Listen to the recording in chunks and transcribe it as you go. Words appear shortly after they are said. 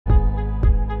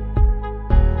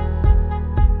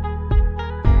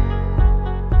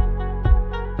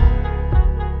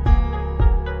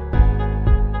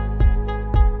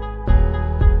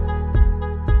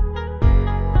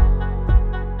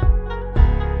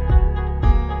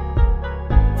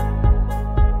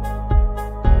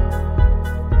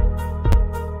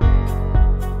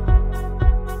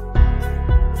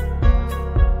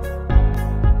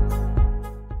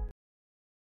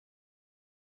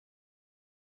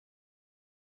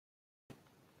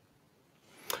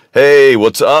Hey,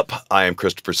 what's up? I am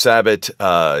Christopher Sabat.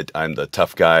 I'm the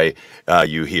tough guy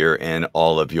you hear in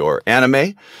all of your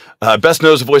anime. Best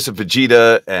known as the voice of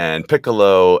Vegeta and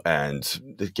Piccolo,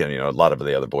 and again, a lot of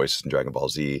the other voices in Dragon Ball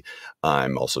Z.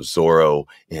 I'm also Zoro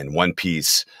in One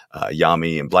Piece,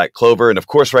 Yami in Black Clover, and of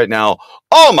course, right now,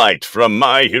 All Might from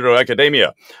My Hero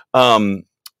Academia.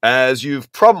 As you've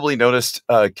probably noticed,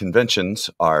 conventions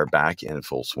are back in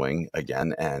full swing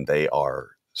again, and they are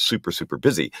super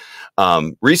busy.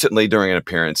 Recently, during an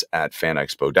appearance at Fan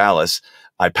Expo Dallas,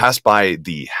 I passed by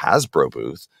the Hasbro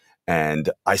booth and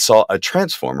I saw a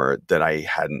Transformer that I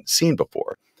hadn't seen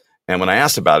before. And when I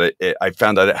asked about it, I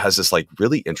found out it has this like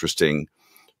really interesting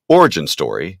origin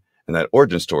story. And that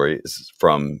origin story is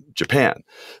from Japan.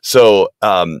 So,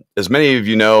 as many of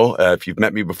you know, if you've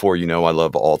met me before, you know I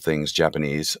love all things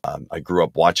Japanese. I grew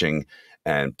up watching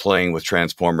and playing with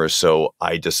Transformers, so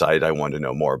I decided I wanted to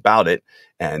know more about it.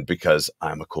 And because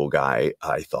I'm a cool guy,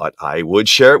 I thought I would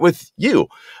share it with you.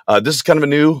 This is kind of a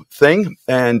new thing,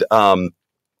 and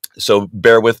so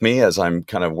bear with me as I'm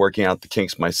kind of working out the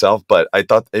kinks myself. But I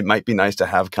thought it might be nice to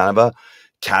have kind of a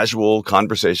casual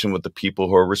conversation with the people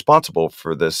who are responsible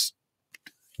for this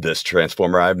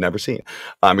Transformer I've never seen.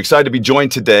 I'm excited to be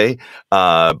joined today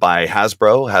by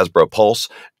Hasbro Pulse,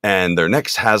 and their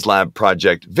next Haslab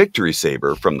project, Victory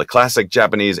Saber, from the classic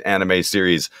Japanese anime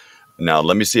series. Now,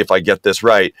 let me see if I get this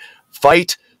right.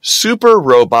 Fight Super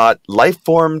Robot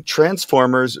Lifeform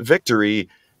Transformers Victory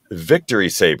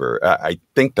Saber. I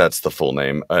think that's the full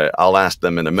name. I'll ask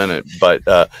them in a minute. But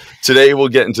today we'll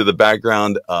get into the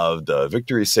background of the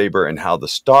Victory Saber and how the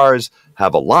stars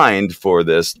have aligned for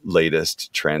this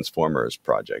latest Transformers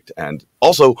project. And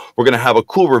also, we're going to have a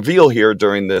cool reveal here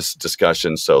during this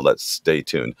discussion, so let's stay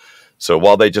tuned. So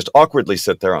while they just awkwardly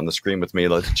sit there on the screen with me,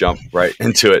 let's jump right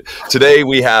into it. Today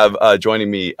we have joining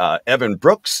me Evan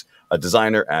Brooks, a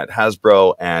designer at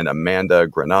Hasbro, and Amanda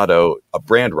Granado, a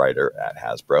brand writer at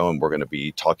Hasbro. And we're going to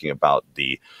be talking about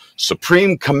the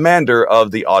Supreme Commander of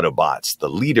the Autobots, the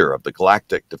leader of the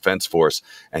Galactic Defense Force,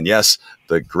 and yes,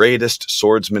 the greatest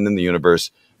swordsman in the universe,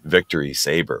 Victory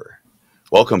Saber.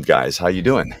 Welcome, guys. How you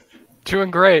doing?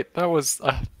 Doing great. That was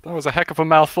a heck of a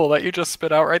mouthful that you just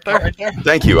spit out right there.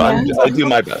 Thank you. I do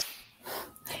my best.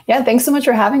 Yeah, thanks so much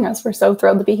for having us. We're so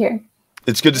thrilled to be here.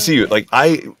 It's good to see you. Like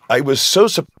I was so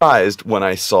surprised when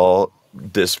I saw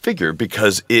this figure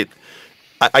because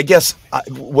I guess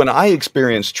when I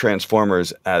experienced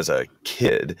Transformers as a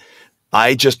kid,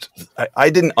 I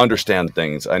didn't understand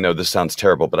things. I know this sounds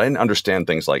terrible, but I didn't understand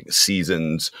things like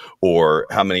seasons or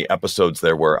how many episodes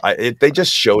there were. They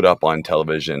just showed up on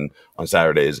television on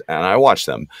Saturdays, and I watched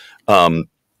them. And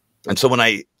so when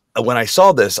I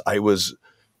saw this, I was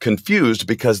confused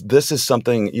because this is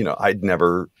something I'd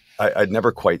never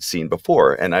quite seen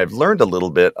before, and I've learned a little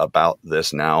bit about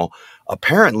this now.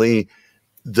 Apparently,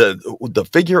 the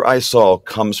figure I saw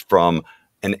comes from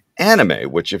an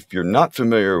anime, which, if you're not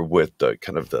familiar with the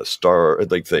kind of the star,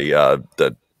 like the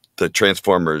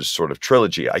Transformers sort of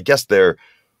trilogy, I guess there's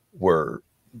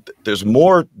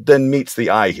more than meets the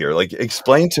eye here. Like,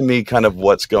 explain to me kind of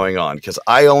what's going on, because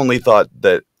I only thought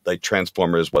that like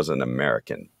Transformers was an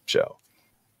American show.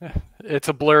 It's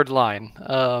a blurred line,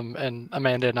 and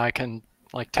Amanda and I can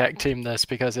like tag team this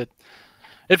because it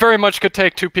very much could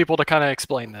take two people to kind of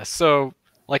explain this. So,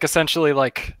 like, essentially,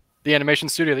 like, the animation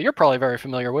studio that you're probably very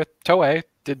familiar with, Toei,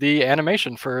 did the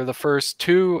animation for the first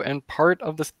two and part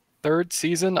of the third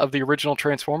season of the original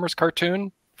Transformers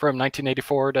cartoon from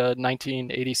 1984 to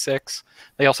 1986.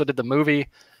 They also did the movie,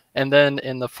 and then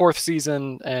in the fourth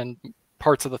season and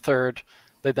parts of the third,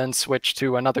 they then switched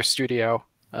to another studio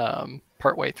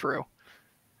partway through.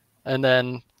 And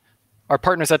then our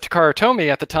partners at Takara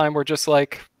Tomy at the time were just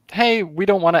like, hey, we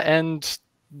don't want to end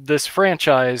this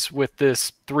franchise with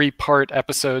this 3-part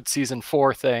episode season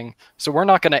 4 thing, so we're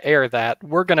not going to air that.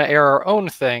 We're going to air our own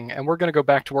thing, and we're going to go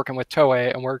back to working with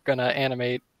Toei, and we're going to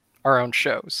animate our own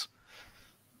shows.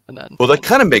 And then, well, that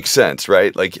kind of makes sense,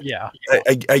 right? Like, yeah,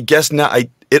 I guess now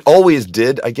it always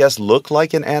did, I guess, look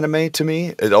like an anime to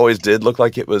me. It always did look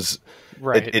like it was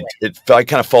right. It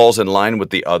kind of falls in line with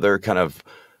the other kind of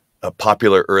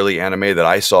popular early anime that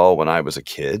I saw when I was a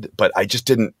kid, but I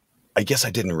guess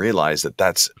I didn't realize that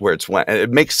that's where it's went. And it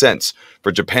makes sense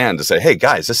for Japan to say, hey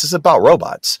guys, this is about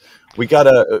robots. We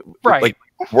gotta, right. Like,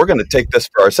 we're going to take this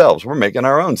for ourselves. We're making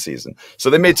our own season. So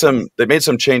they made some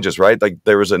changes, right? Like,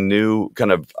 there was a new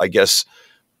kind of, I guess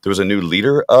there was a new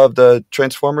leader of the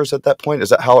Transformers at that point. Is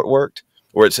that how it worked?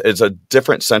 Or it's a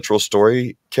different central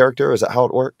story character? Is that how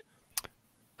it worked?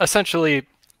 Essentially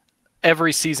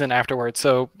every season afterwards.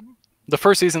 So the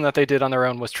first season that they did on their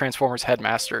own was Transformers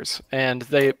Headmasters, and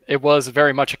it was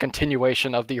very much a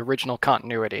continuation of the original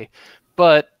continuity.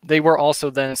 But they were also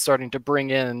then starting to bring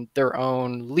in their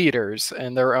own leaders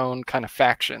and their own kind of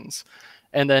factions.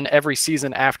 And then every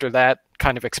season after that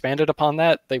kind of expanded upon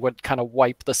that. They would kind of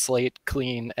wipe the slate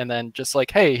clean and then just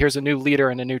like, hey, here's a new leader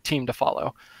and a new team to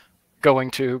follow.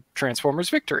 Going to Transformers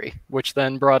Victory, which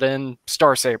then brought in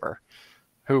Saber,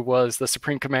 who was the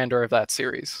Supreme Commander of that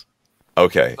series.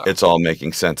 Okay, so it's all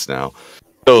making sense now.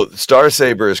 So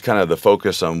Saber is kind of the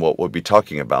focus on what we'll be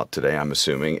talking about today, I'm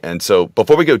assuming. And so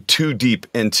before we go too deep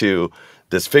into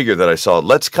this figure that I saw,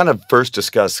 let's kind of first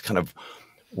discuss kind of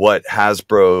what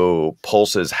Hasbro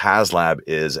Pulse's Haslab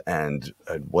is and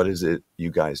what is it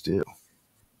you guys do?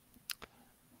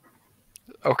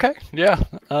 Okay, yeah.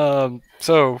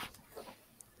 So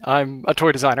I'm a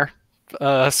toy designer.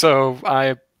 So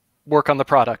I work on the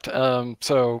product.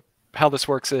 So how this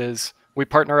works is we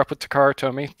partner up with Takara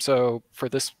Tomy. So for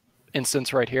this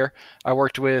instance right here, I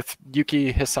worked with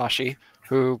Yuki Hisashi,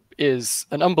 who is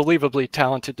an unbelievably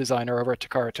talented designer over at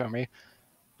Takara Tomy.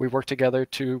 We worked together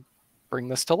to bring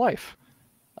this to life.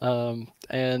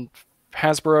 And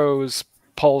Hasbro's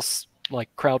Pulse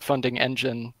like crowdfunding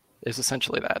engine is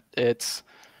essentially that.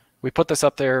 We put this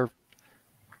up there.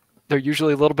 They're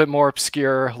usually a little bit more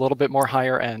obscure, a little bit more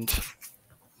higher end.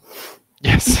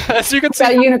 Yes, as you can see.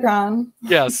 Got Unicron.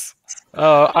 Yes.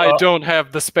 I don't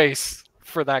have the space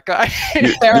for that guy.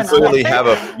 You clearly have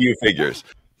a few figures.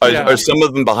 Are some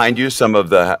of them behind you? Some of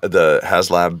the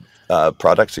Haslab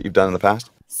products that you've done in the past?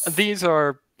 These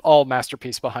are all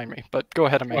masterpiece behind me, but go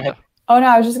ahead, Amanda. Oh no,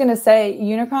 I was just gonna say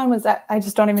Unicron was I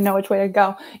just don't even know which way to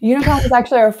go. Unicron was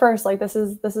actually our first. Like this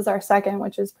is our second,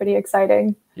 which is pretty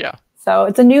exciting. Yeah. So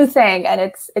it's a new thing, and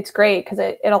it's great because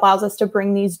it allows us to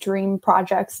bring these dream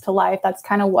projects to life. That's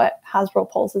kind of what Hasbro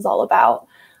Pulse is all about.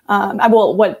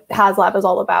 What Haslab is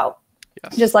all about.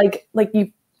 Yes. Just like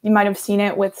you might have seen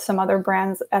it with some other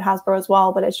brands at Hasbro as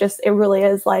well, but it really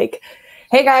is like,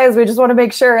 hey guys, we just want to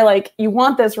make sure like you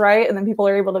want this, right? And then people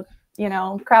are able to,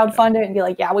 crowdfund it and be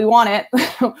like, yeah, we want it.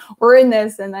 We're in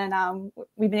this. And then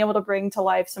we've been able to bring to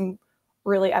life some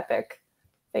really epic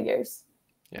figures.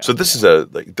 Yeah. So this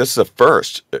is a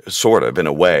first, sort of, in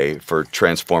a way, for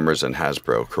Transformers and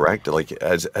Hasbro, correct? Like,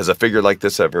 has a figure like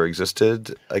this ever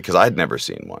existed? Because I'd never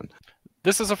seen one.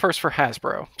 This is a first for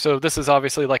Hasbro. So this is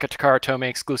obviously like a Takara Tomy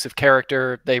exclusive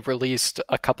character. They've released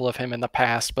a couple of him in the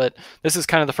past, but this is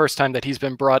kind of the first time that he's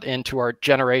been brought into our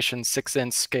Generation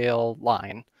 6-inch scale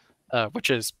line, which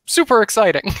is super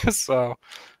exciting. So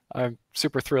I'm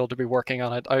super thrilled to be working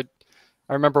on it.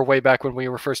 I remember way back when we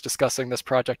were first discussing this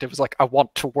project, it was like, I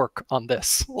want to work on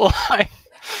this.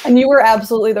 And you were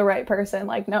absolutely the right person.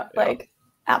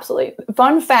 Absolutely.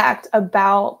 Fun fact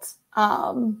about,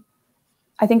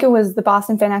 I think it was the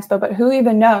Boston Fan Expo, but who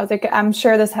even knows? Like, I'm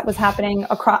sure this was happening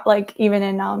across, even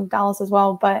in Dallas as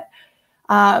well. But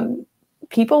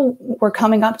people were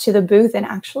coming up to the booth and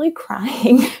actually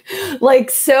crying.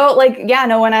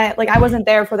 When I wasn't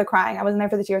there for the crying. I wasn't there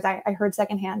for the tears. I heard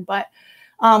secondhand, but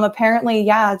apparently,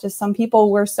 just some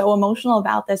people were so emotional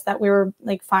about this that we were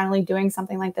like finally doing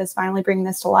something like this, finally bringing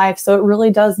this to life. So it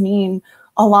really does mean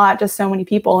a lot to so many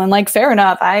people. And fair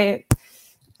enough, I'd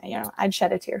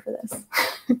shed a tear for this.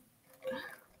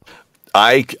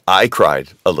 I cried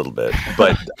a little bit,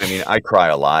 but I cry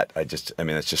a lot. That's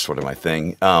just sort of my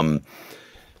thing.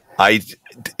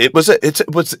 It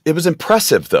was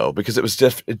impressive though, because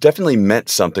it definitely meant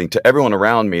something to everyone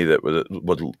around me that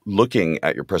was looking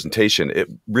at your presentation. It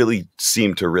really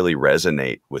seemed to really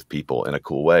resonate with people in a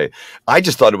cool way. I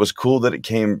just thought it was cool that it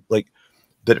came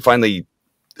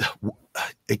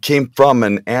it came from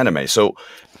an anime. So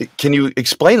can you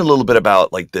explain a little bit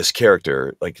about this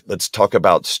character? Let's talk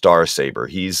about Saber.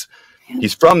 He's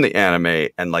from the anime,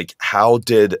 and how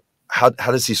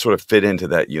does he sort of fit into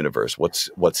that universe?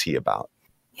 What's he about?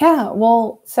 Yeah,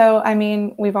 well, so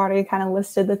we've already kind of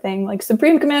listed the thing,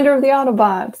 Supreme Commander of the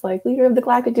Autobots, leader of the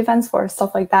Galactic Defense Force,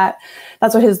 stuff like that.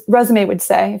 That's what his resume would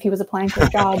say if he was applying for a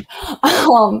job.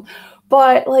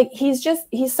 But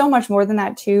he's so much more than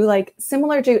that too.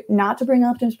 Similar to, not to bring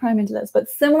Optimus Prime into this, but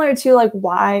similar to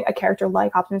why a character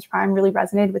like Optimus Prime really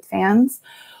resonated with fans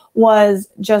was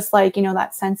just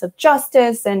that sense of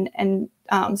justice, and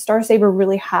Saber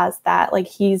really has that.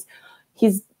 He's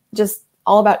just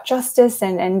all about justice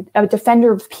and a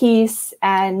defender of peace,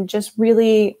 and just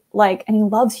really and he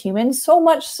loves humans so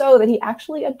much so that he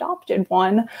actually adopted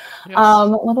one. Yes.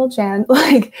 Little Jan.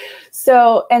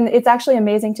 So, and it's actually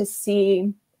amazing to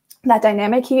see that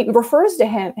dynamic. He refers to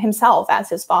himself as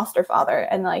his foster father,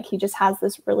 and like he just has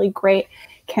this really great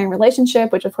caring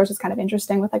relationship, which of course is kind of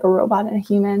interesting with like a robot and a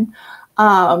human.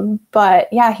 But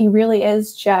yeah, he really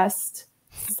is just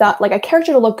like a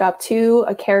character to look up to,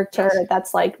 a character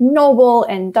that's like noble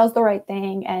and does the right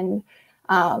thing. And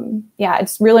yeah,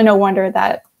 it's really no wonder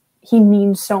that he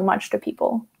means so much to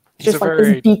people. He's just like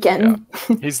this beacon.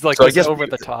 Yeah. He's like this over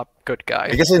the top good guy.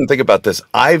 I guess I didn't think about this.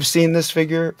 I've seen this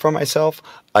figure for myself.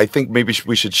 I think maybe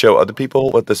we should show other people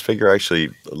what this figure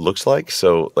actually looks like.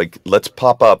 So like, let's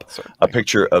pop up a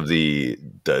picture of the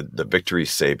Victory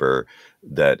Saber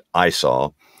that I saw,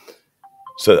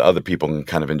 so that other people can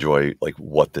kind of enjoy like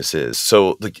what this is.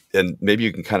 So like, and maybe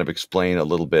you can kind of explain a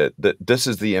little bit that this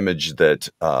is the image that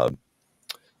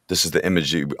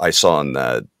I saw on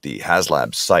the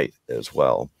Haslab site as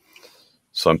well.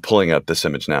 So I'm pulling up this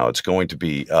image now. It's going to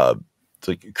be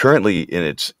like currently in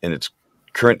its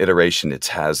current iteration, it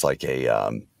has like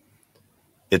a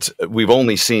we've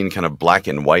only seen kind of black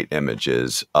and white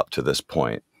images up to this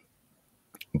point,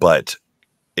 but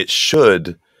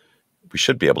we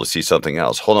should be able to see something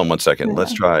else. Hold on one second.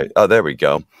 Let's try. Oh, there we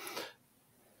go.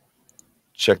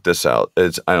 Check this out.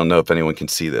 I don't know if anyone can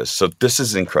see this. So this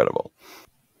is incredible.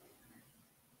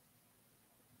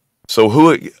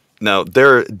 So now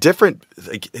there are different,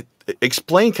 like,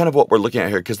 explain kind of what we're looking at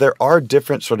here, because there are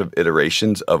different sort of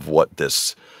iterations of what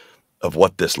this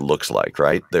looks like,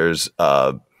 right? There's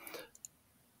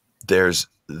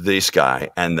this guy,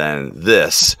 and then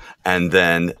this, and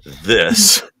then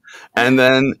this, and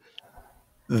then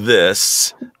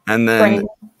this, and then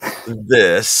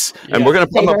this. And we're going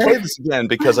to play this again,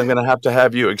 because I'm going to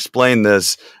have you explain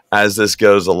this as this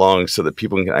goes along, so that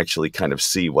people can actually kind of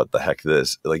see what the heck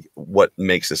this, like, what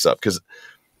makes this up. Because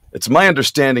it's my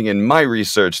understanding in my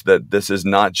research that this is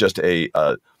not just a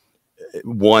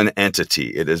one entity.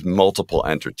 It is multiple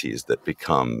entities that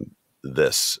become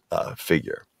this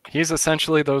figure. He's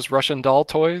essentially those Russian doll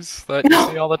toys that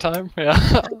you see all the time.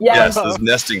 Yeah. Yes, those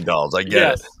nesting dolls. I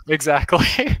get it.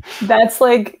 Exactly. That's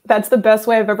the best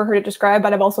way I've ever heard it described,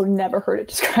 but I've also never heard it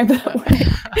described that way.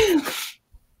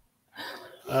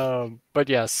 But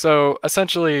yeah, so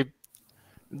essentially,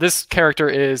 this character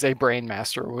is a Brain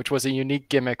Master, which was a unique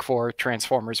gimmick for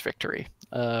Transformers Victory.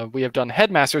 We have done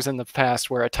Headmasters in the past,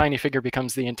 where a tiny figure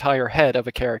becomes the entire head of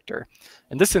a character.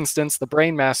 In this instance, the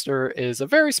Brain Master is a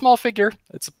very small figure.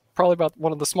 It's probably about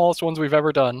one of the smallest ones we've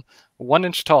ever done, 1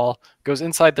 inch tall, goes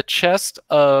inside the chest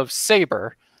of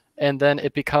Saber, and then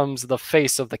it becomes the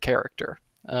face of the character.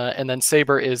 And then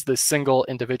Saber is the single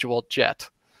individual jet.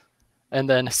 And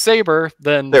then Saber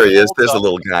then... There he is. There's the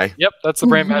little guy. Yep, that's the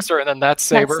Brain Master, and then that's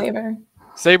Saber. That's Saber.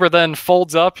 Saber then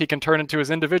folds up. He can turn into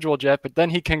his individual jet, but then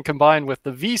he can combine with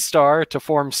the V-Star to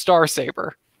form Star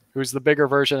Saber, who's the bigger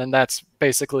version, and that's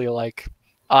basically like,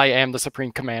 I am the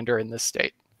Supreme Commander in this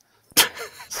state.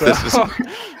 So,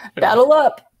 battle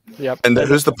up. Yep. And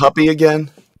who's the puppy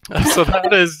again? So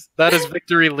that is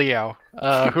Victory Leo,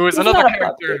 who is another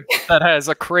character that has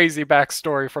a crazy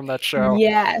backstory from that show.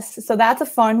 Yes, so that's a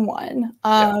fun one.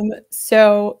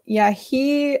 So yeah,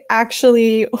 he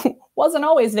actually wasn't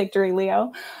always Victory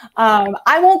Leo.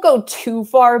 I won't go too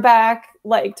far back,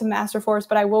 like to Master Force,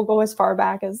 but I will go as far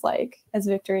back as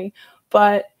Victory.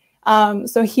 But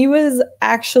so he was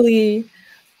actually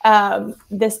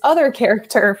this other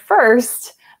character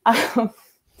first.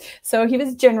 So he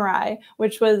was Jinrai,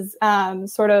 which was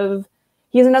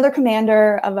he's another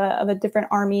commander of a different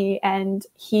army, and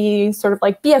he sort of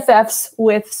like BFFs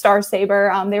with Star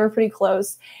Saber. They were pretty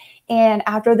close. And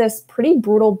after this pretty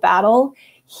brutal battle,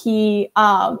 he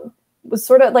was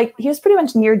sort of like, he was pretty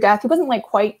much near death. He wasn't like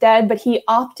quite dead, but he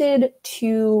opted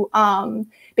to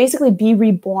basically be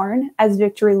reborn as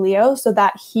Victory Leo so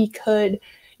that he could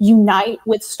unite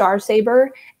with Star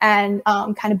Saber and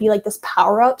kind of be like this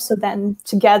power up. So then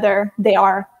together they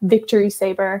are Victory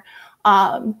Saber,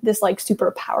 this like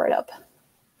super powered up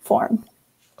form.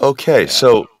 Okay,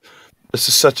 so this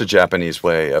is such a Japanese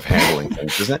way of handling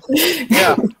things, isn't it?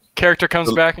 Yeah. Character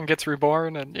comes back and gets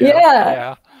reborn, and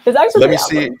yeah. It's actually let me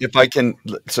see if I can.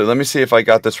 So let me see if I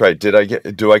got this right.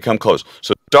 Do I come close?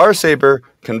 So Star Saber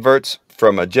converts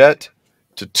from a jet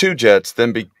to 2 jets,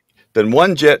 then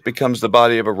one jet becomes the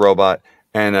body of a robot,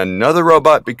 and another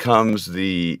robot becomes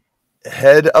the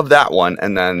head of that one,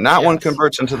 and then that one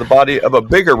converts into the body of a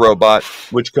bigger robot,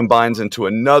 which combines into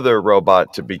another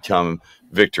robot to become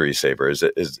Victory Saber.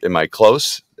 Am I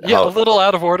close? Yeah, a little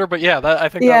out of order, but yeah, I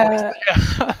think that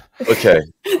works. Okay.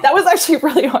 That was actually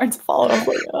really hard to follow.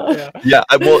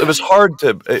 Well, it was hard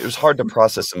to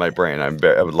process in my brain. I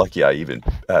was lucky I even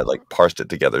like parsed it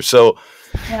together. So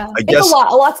yeah, I guess a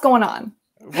lot's going on.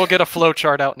 We'll get a flow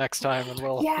chart out next time, and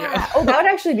we'll. Yeah. Oh, that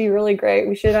would actually be really great.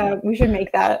 We should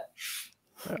make that.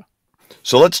 Yeah.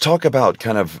 So let's talk about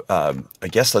kind of, I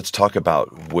guess let's talk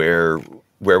about where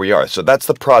we are. So that's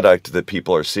the product that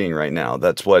people are seeing right now.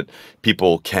 That's what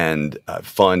people can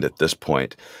fund at this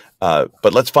point.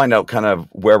 But let's find out kind of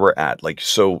where we're at. Like,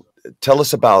 so tell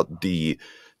us about the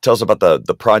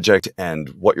project and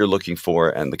what you're looking for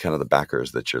and the kind of the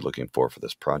backers that you're looking for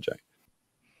this project.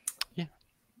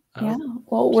 Yeah.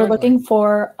 Well, we're looking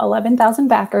for 11,000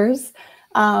 backers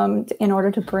in order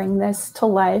to bring this to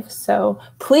life. So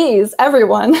please,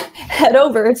 everyone, head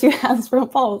over to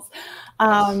Hasbro Pulse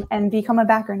and become a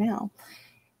backer now.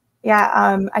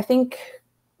 Yeah. I think,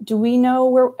 Evan, do we know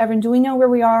where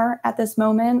we are at this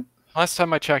moment? Last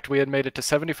time I checked, we had made it to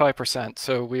 75%.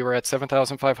 So we were at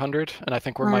 7,500, and I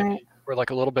think we're like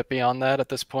a little bit beyond that at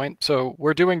this point. So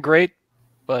we're doing great,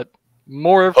 but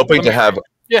more hoping to have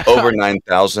over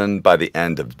 9,000 by the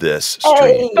end of this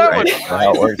stream. Right?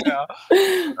 How it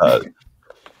works.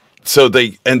 So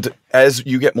and as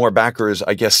you get more backers,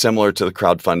 I guess similar to the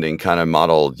crowdfunding kind of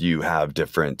model, you have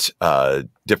different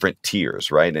tiers,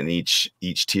 right? And each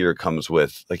tier comes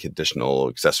with like additional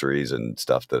accessories and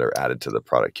stuff that are added to the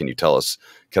product. Can you tell us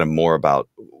kind of more about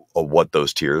what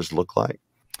those tiers look like?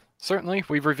 Certainly.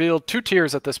 We've revealed 2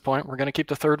 tiers at this point. We're going to keep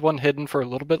the third one hidden for a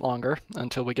little bit longer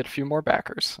until we get a few more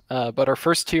backers. But our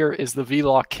first tier is the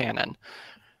V-Lock cannon,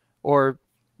 or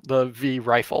the V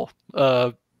rifle.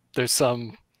 There's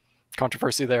some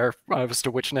controversy there as to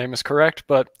which name is correct,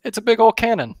 but it's a big old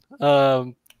cannon.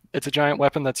 It's a giant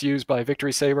weapon that's used by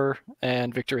Victory Saber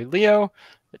and Victory Leo.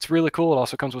 It's really cool. It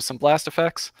also comes with some blast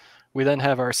effects. We then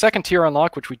have our second tier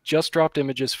unlock, which we just dropped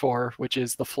images for, which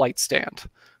is the flight stand.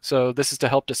 So this is to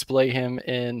help display him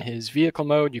in his vehicle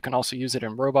mode. You can also use it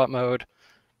in robot mode.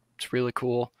 It's really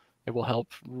cool. It will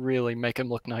help really make him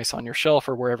look nice on your shelf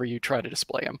or wherever you try to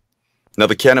display him. Now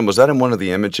the cannon, was that in one of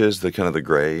the images, the kind of the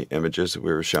gray images that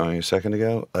we were showing a second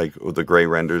ago? Like the gray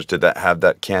renders, did that have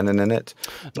that cannon in it?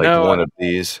 Like no, one of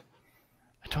these?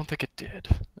 I don't think it did.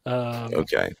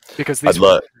 Okay. Because these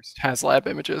were Haslab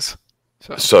images.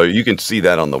 So you can see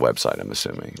that on the website, I'm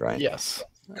assuming, right? Yes.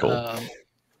 Cool.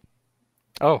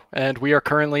 And we are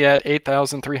currently at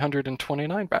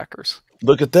 8,329 backers.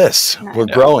 Look at this. Nice. We're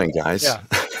growing, guys. Yeah.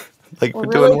 Like we're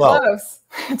doing really well. Close.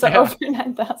 It's over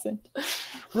 9,000.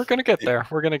 We're going to get there.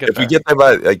 We're going to get there. If we get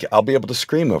there, I'll be able to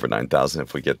scream over 9,000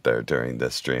 if we get there during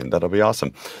this stream. That'll be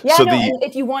awesome. Yeah, so and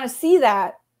if you want to see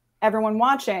that, everyone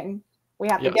watching, we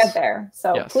have to get there.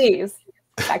 So please.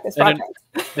 This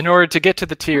in order to get to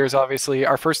the tiers, obviously,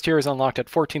 our first tier is unlocked at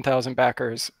 14,000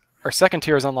 backers. Our second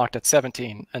tier is unlocked at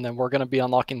 17, and then we're going to be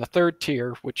unlocking the third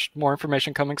tier, which more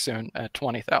information coming soon, at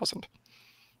 20,000.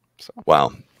 So.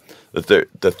 Wow, the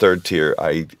third tier.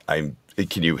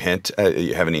 Can you hint?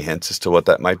 You have any hints as to what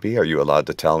that might be? Are you allowed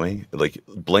to tell me? Like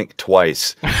blink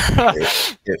twice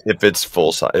if it's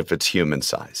full size, if it's human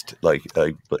sized. Like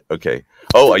okay.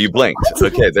 Oh, you blinked.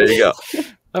 Okay, there you go.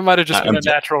 That might have just been a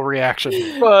natural reaction.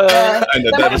 But I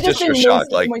know, that was just your shock.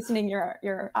 Like moistening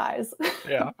your eyes.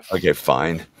 Yeah. Okay,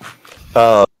 fine.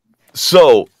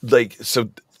 So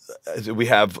we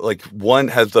have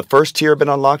has the first tier been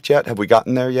unlocked yet? Have we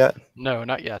gotten there yet? No,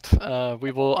 not yet.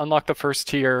 We will unlock the first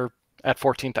tier at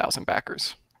 14,000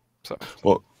 backers. So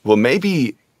well,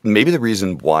 maybe the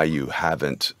reason why you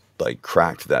haven't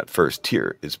cracked that first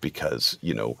tier is because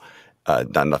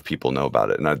not enough people know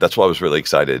about it, and that's why I was really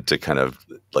excited to kind of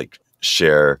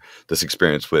share this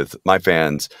experience with my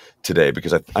fans today,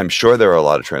 because I'm sure there are a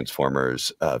lot of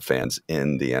Transformers fans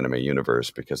in the anime universe,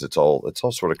 because it's all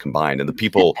sort of combined, and the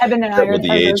people Evan and I are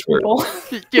the age where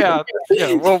yeah.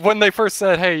 Well, when they first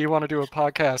said, "Hey, you want to do a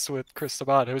podcast with Chris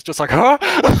Sabat?" it was just like, huh?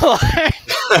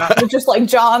 Just like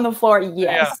jaw on the floor.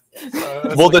 Yes.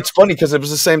 Yeah. Well, that's funny because it was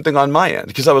the same thing on my end,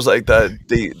 because I was like,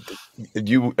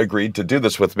 you agreed to do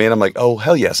this with me, and I'm like, oh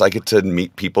hell yes, I get to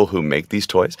meet people who make these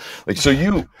toys. So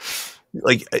you,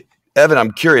 Evan,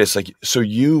 I'm curious, so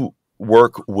you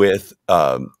work with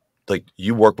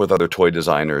other toy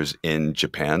designers in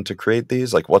Japan to create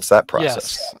these? What's that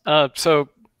process? Yes. So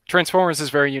Transformers is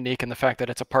very unique in the fact that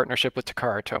it's a partnership with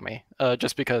Takara Tomy,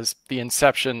 just because the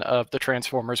inception of the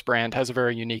Transformers brand has a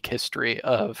very unique history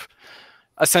of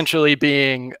essentially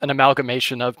being an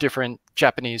amalgamation of different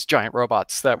Japanese giant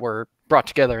robots that were brought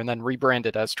together and then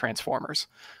rebranded as Transformers.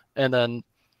 And then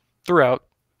throughout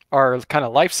our kind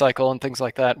of life cycle and things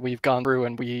like that, we've gone through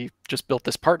and we just built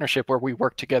this partnership where we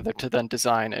work together to then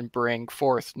design and bring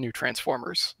forth new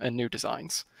Transformers and new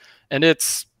designs. And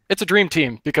it's a dream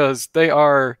team, because they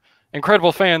are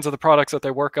incredible fans of the products that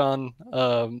they work on.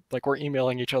 Like we're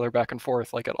emailing each other back and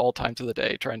forth like at all times of the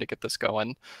day trying to get this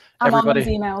going. I'm on those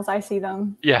emails. I see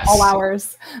them. Yes. All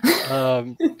hours.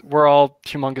 We're all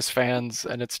humongous fans,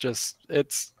 and it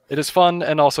is fun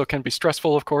and also can be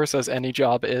stressful, of course, as any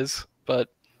job is. But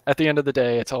at the end of the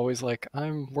day, it's always like,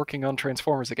 I'm working on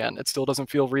Transformers again. It still doesn't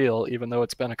feel real, even though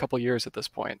it's been a couple years at this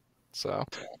point. So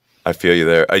I feel you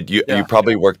there. You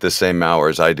probably work the same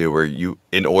hours I do, where you,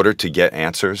 in order to get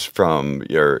answers from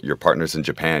your partners in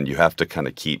Japan, you have to kind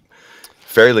of keep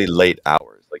fairly late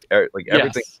hours. Like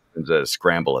everything is a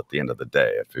scramble at the end of the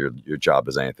day if your job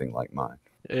is anything like mine.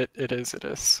 It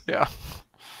is. Yeah.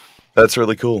 That's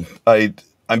really cool.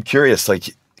 I'm curious,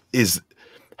 like,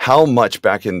 how much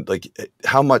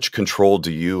how much control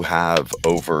do you have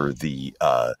over the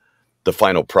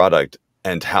final product,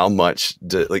 and how much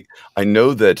I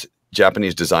know that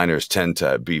Japanese designers tend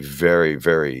to be very,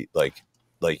 very like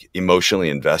emotionally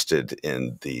invested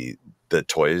in the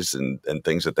toys and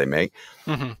things that they make.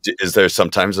 Mm-hmm. Is there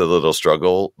sometimes a little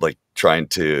struggle, like trying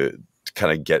to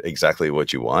kind of get exactly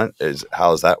what you want?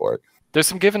 How does that work? There's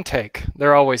some give and take.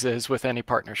 There always is with any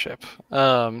partnership.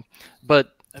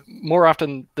 But more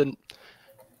often than,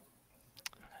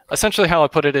 essentially how I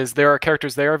put it is, there are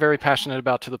characters they are very passionate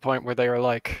about to the point where they are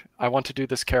like, I want to do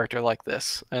this character like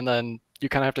this. And then you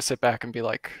kind of have to sit back and be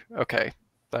like, okay,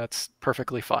 that's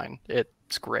perfectly fine.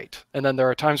 It's great. And then there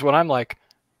are times when I'm like,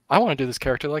 I want to do this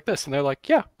character like this. And they're like,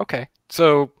 yeah, okay.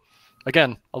 So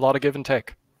again, a lot of give and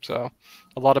take. So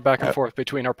a lot of back and forth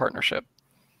between our partnership.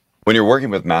 When you're working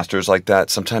with masters like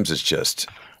that, sometimes it's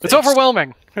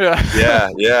overwhelming. Yeah.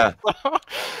 Yeah.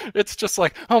 It's just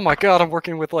like, oh my God, I'm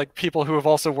working with like people who have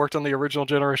also worked on the original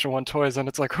Generation 1 toys, and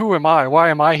it's like, who am I? Why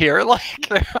am I here? Like,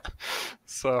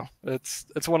 so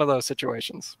it's one of those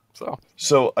situations.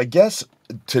 So I guess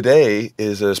today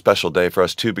is a special day for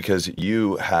us too, because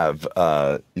you have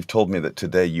you've told me that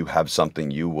today you have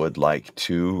something you would like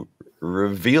to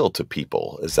reveal to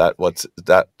people. Is that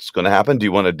that's going to happen? Do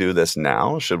you want to do this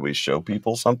now? Should we show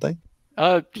people something?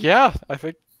 Yeah, I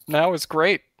think now is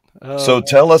great. So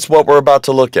tell us what we're about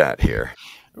to look at here.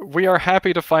 We are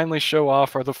happy to finally show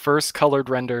off the first colored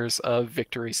renders of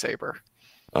Victory Saber.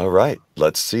 All right,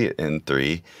 let's see it in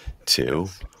 3, 2,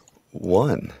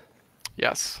 1.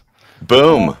 Yes.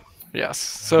 Boom. Yes.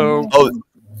 So.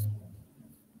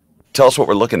 Tell us what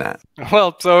we're looking at.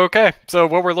 Well, okay. So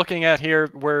what we're looking at here,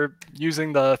 we're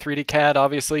using the 3D CAD,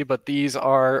 obviously, but these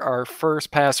are our first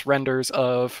pass renders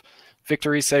of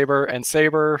Victory Saber and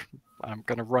Saber. I'm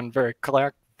going to run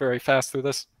very fast through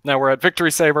this. Now we're at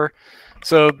Victory Saber.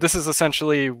 So this is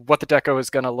essentially what the deco is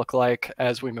going to look like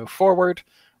as we move forward.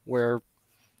 We're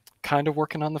kind of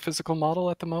working on the physical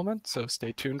model at the moment, so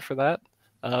stay tuned for that.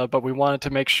 But we wanted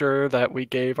to make sure that we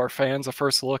gave our fans a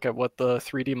first look at what the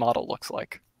 3D model looks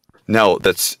like. Now,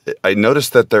 I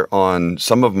noticed that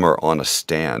some of them are on a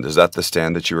stand. Is that the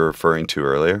stand that you were referring to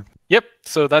earlier? Yep.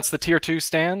 So that's the Tier 2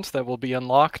 stand that will be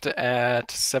unlocked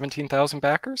at 17,000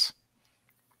 backers.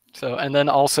 So, and then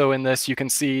also in this, you can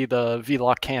see the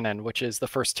V-Lock cannon, which is the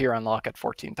first tier unlock at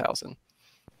 14,000.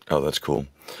 Oh, that's cool.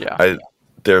 Yeah.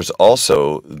 There's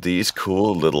also these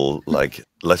cool little,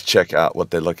 let's check out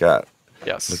what they look at.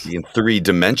 Yes. Looking in 3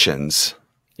 dimensions.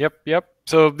 Yep.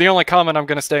 So the only comment I'm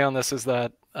going to say on this is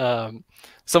that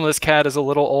some of this CAD is a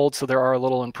little old, so there are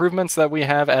little improvements that we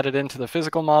have added into the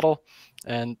physical model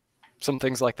and some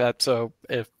things like that. So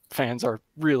if fans are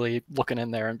really looking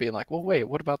in there and being like, well, wait,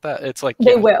 what about that? It's like,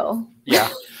 they will. Yeah.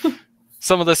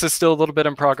 Some of this is still a little bit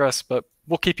in progress, but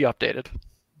we'll keep you updated.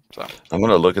 So I'm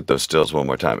going to look at those stills one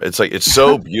more time. It's like, it's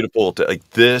so beautiful to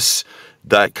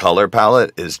that color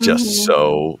palette is just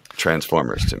so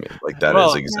Transformers to me. Like that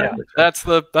is exactly. Yeah.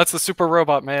 That's the Super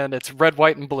Robot, man. It's red,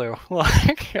 white, and blue.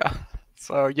 Yeah.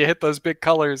 So you hit those big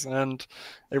colors and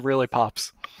it really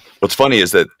pops. What's funny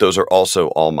is that those are also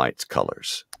All Might's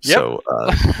colors. Yep. So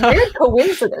weird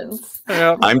coincidence.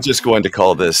 Yeah. I'm just going to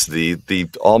call this the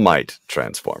All Might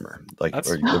Transformer, or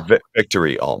the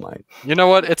Victory All Might. You know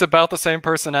what? It's about the same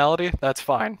personality. That's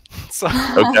fine. So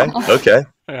Okay.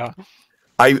 Yeah.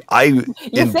 You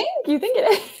think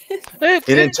it is?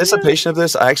 In anticipation of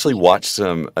this, I actually watched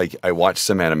some. I watched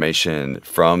some animation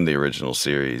from the original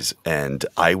series, and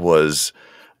I was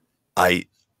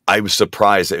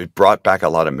surprised. It brought back a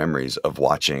lot of memories of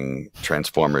watching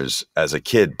Transformers as a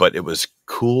kid, but it was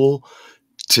cool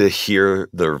to hear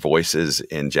their voices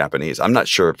in Japanese. I'm not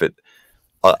sure if it.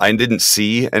 I didn't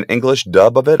see an English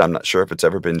dub of it. I'm not sure if it's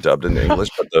ever been dubbed into English,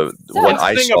 but what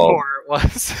I saw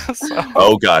was. So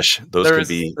oh gosh, those could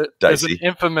be dicey.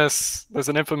 There's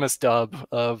an infamous dub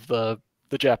of the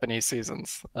Japanese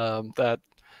seasons that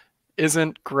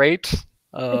isn't great.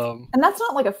 And that's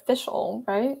not like official,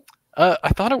 right? I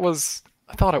thought it was.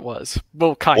 I thought it was.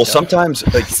 Well, kind Well, of. sometimes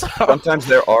sometimes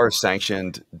there are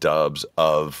sanctioned dubs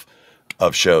of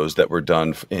shows that were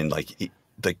done in like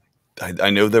I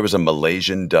know there was a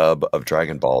Malaysian dub of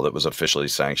Dragon Ball that was officially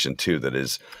sanctioned too. That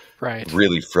is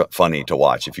really funny to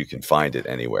watch if you can find it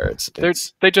anywhere.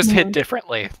 They just hit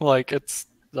differently. Like it's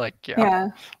like yeah.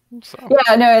 So.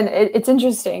 Yeah, no, and it's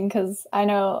interesting because I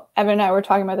know Evan and I were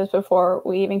talking about this before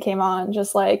we even came on.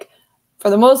 Just like for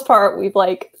the most part, we've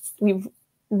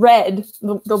read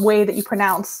the way that you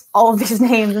pronounce all of these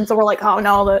names, and so we're like, oh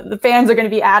no, the fans are going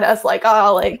to be at us like,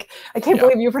 oh, like I can't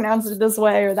believe you pronounced it this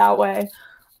way or that way.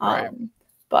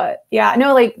 But yeah,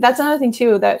 no, like that's another thing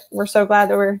too that we're so glad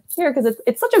that we're here because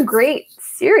it's such a great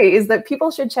series that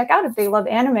people should check out if they love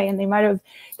anime, and they might have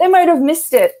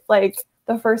missed it like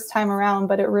the first time around,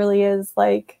 but it really is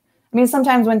like, I mean,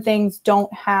 sometimes when things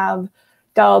don't have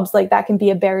dubs, like that can be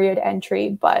a barrier to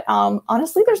entry, but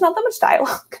honestly there's not that much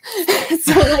dialogue.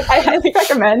 So like I highly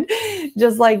recommend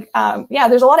just like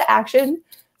there's a lot of action,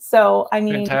 so I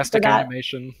mean, fantastic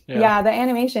animation. Yeah, the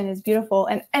animation is beautiful.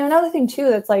 And another thing too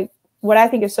that's like what I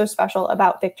think is so special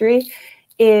about Victory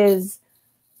is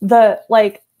the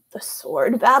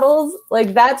sword battles.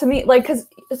 Like that to me, like, because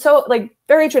so like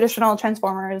very traditional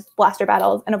Transformers blaster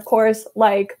battles, and of course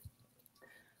like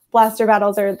blaster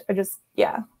battles are just,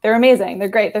 they're amazing. They're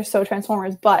great. They're so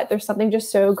Transformers, but there's something just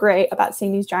so great about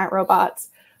seeing these giant robots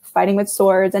fighting with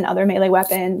swords and other melee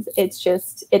weapons. It's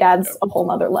just, it adds a whole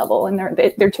nother level. And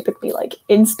they're typically like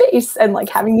in space and like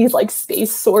having these like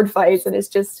space sword fights. And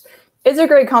it's a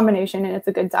great combination and it's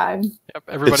a good time. Yep,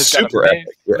 everybody's got super epic.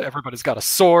 Everybody's got a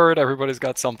sword. Everybody's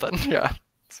got something. Yeah.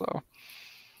 So.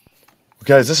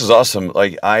 Guys, this is awesome.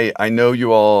 Like I know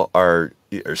you all are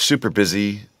super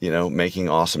busy, making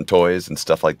awesome toys and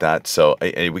stuff like that. So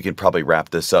we can probably wrap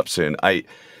this up soon.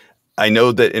 I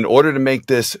know that in order to make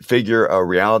this figure a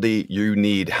reality, you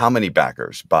need how many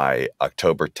backers by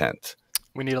October 10th?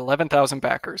 We need 11,000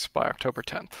 backers by October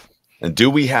 10th. And do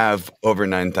we have over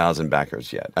 9,000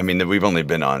 backers yet? I mean, we've only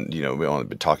been on, we've only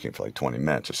been talking for like 20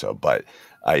 minutes or so, but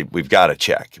we've got to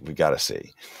check. We've got to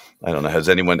see. I don't know.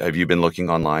 Have you been looking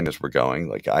online as we're going?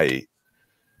 Like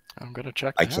I'm going to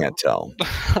check. I can't tell.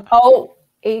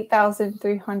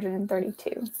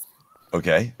 8,332.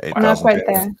 Okay. 8,000. We're not quite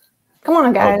there. Come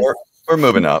on, guys. Oh, we're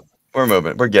moving up. We're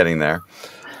moving. We're getting there.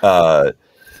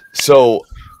 So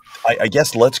I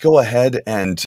guess let's go ahead and